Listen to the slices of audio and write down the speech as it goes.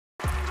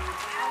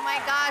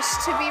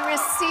gosh, to be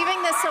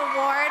receiving this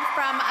award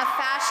from a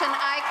fashion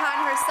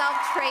icon herself,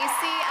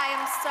 Tracy, I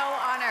am so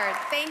honored.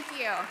 Thank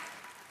you.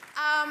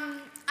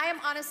 I am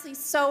honestly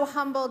so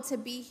humbled to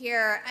be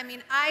here. I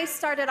mean, I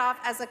started off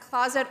as a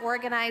closet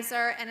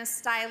organizer and a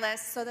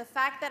stylist, so the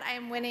fact that I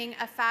am winning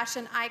a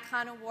fashion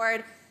icon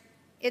award,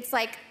 it's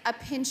like a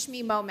pinch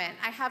me moment.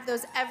 I have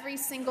those every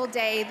single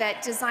day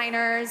that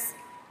designers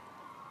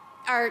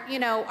are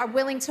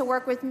willing to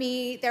work with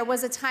me. There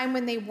was a time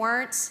when they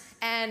weren't,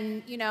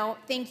 and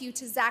thank you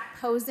to Zach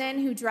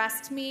Posen, who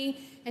dressed me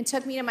and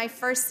took me to my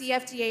first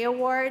CFDA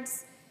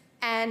awards,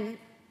 and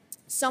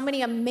so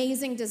many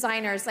amazing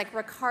designers like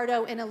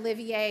Ricardo and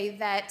Olivier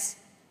that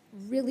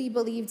really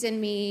believed in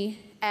me,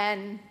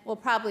 and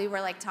probably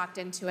were like talked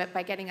into it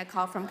by getting a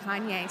call from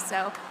Kanye.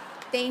 So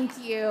thank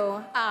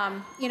you,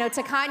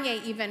 to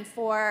Kanye even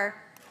for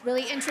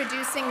really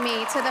introducing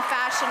me to the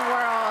fashion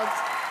world.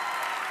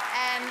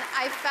 And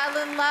I fell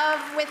in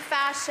love with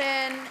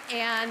fashion,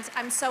 and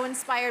I'm so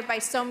inspired by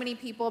so many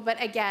people.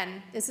 But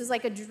again, this is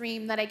like a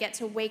dream that I get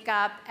to wake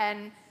up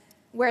and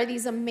wear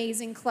these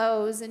amazing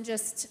clothes and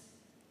just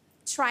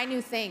try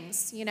new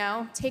things,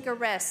 take a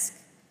risk.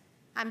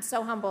 I'm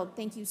so humbled.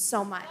 Thank you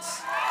so much.